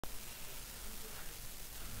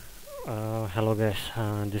Hello guys,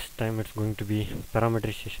 this time it's going to be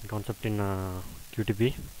parameterization concept in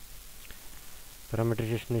QTP.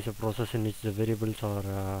 Parameterization is a process in which the variables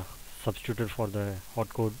are substituted for the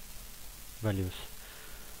hardcode values.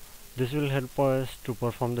 This will help us to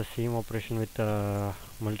perform the same operation with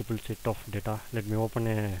multiple set of data. Let me open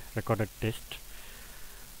a recorded test.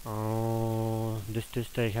 This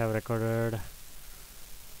test I have recorded,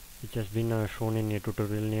 which has been shown in a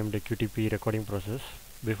tutorial named QTP Recording process.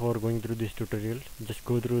 Before going through this tutorial, just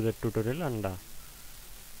go through the tutorial and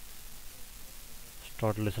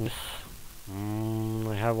start listening.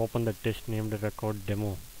 I have opened the test named record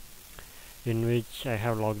demo, in which I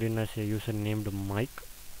have logged in as a user named Mike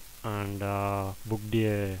and booked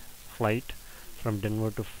a flight from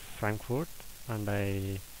Denver to Frankfurt, and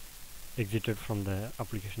I exited from the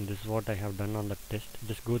application. This is what I have done on the test.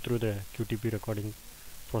 Just go through the QTP recording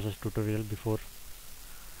process tutorial before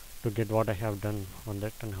to get what I have done on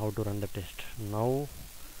that and how to run the test. Now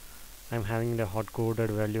I'm having the hard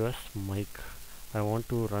coded value as Mike. I want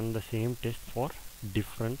to run the same test for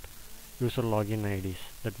different user login IDs.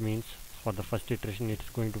 That means for the first iteration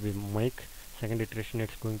it's going to be Mike, second iteration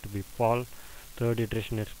it's going to be Paul, third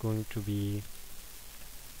iteration it's going to be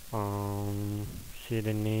say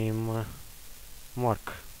the name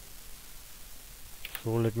Mark.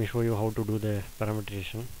 So let me show you how to do the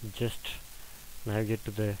parameterization. Just navigate to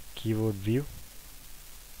the keyword view.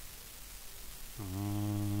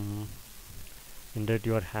 In that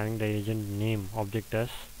you are having the agent name object as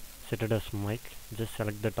set it as Mike. Just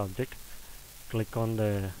select that object, click on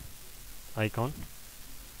the icon,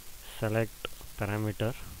 select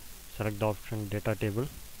parameter, select the option data table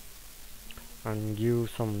and give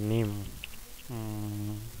some name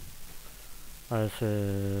as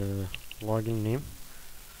a login name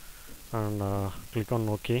and click on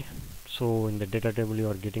OK. So in the data table you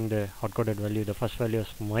are getting the hard-coded value. The first value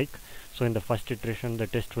is Mike, so in the first iteration the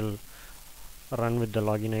test will run with the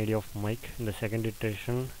login ID of Mike. In the second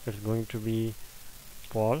iteration it's going to be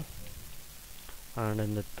Paul, and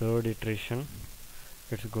in the third iteration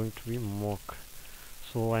it's going to be Mark.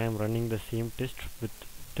 So I am running the same test with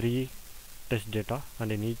 3 test data,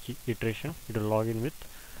 and in each iteration it will log in with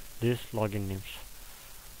these login names.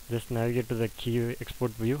 Just navigate to the key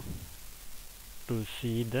export view to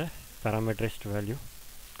see the parameterized value.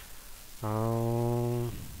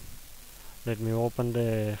 Let me open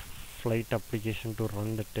the flight application to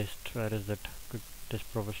run the test. Where is that? Quick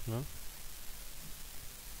test professional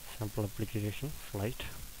sample application flight.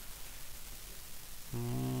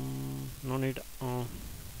 No need.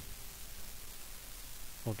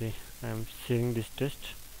 Okay, I am saving this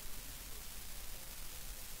test.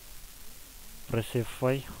 Press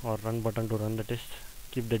F5 or run button to run the test.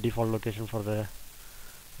 Keep the default location for the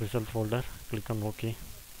result folder. Click on OK.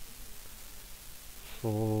 So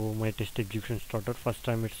my test execution started. First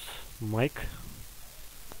time it's Mike.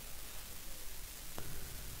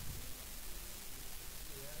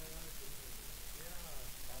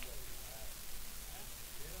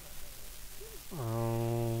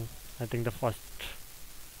 I think the first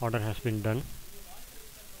order has been done.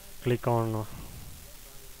 Click on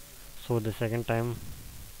so the second time,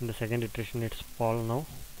 in the second iteration it's Paul now,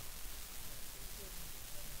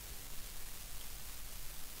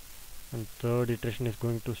 and third iteration is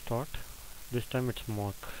going to start. This time it's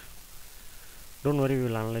Mark. Don't worry, we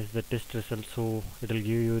will analyze the test results, so it will give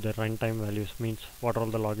you the runtime values, means what are all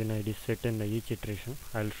the login IDs set in each iteration.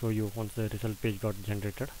 I will show you once the result page got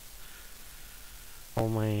generated. Now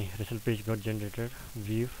my result page got generated.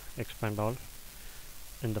 View, expand all.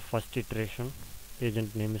 In the first iteration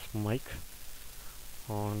agent name is Mike,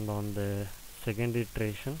 and on the second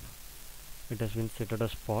iteration it has been set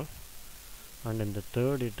as Paul, and in the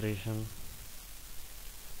third iteration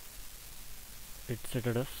it's set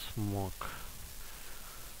as Mark.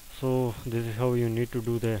 So this is how you need to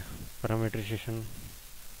do the parameterization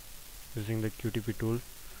using the QTP tool,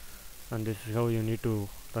 and this is how you need to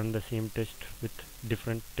run the same test with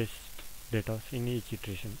different test data in each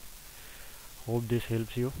iteration. Hope this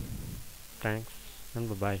helps you. Thanks and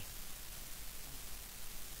bye bye.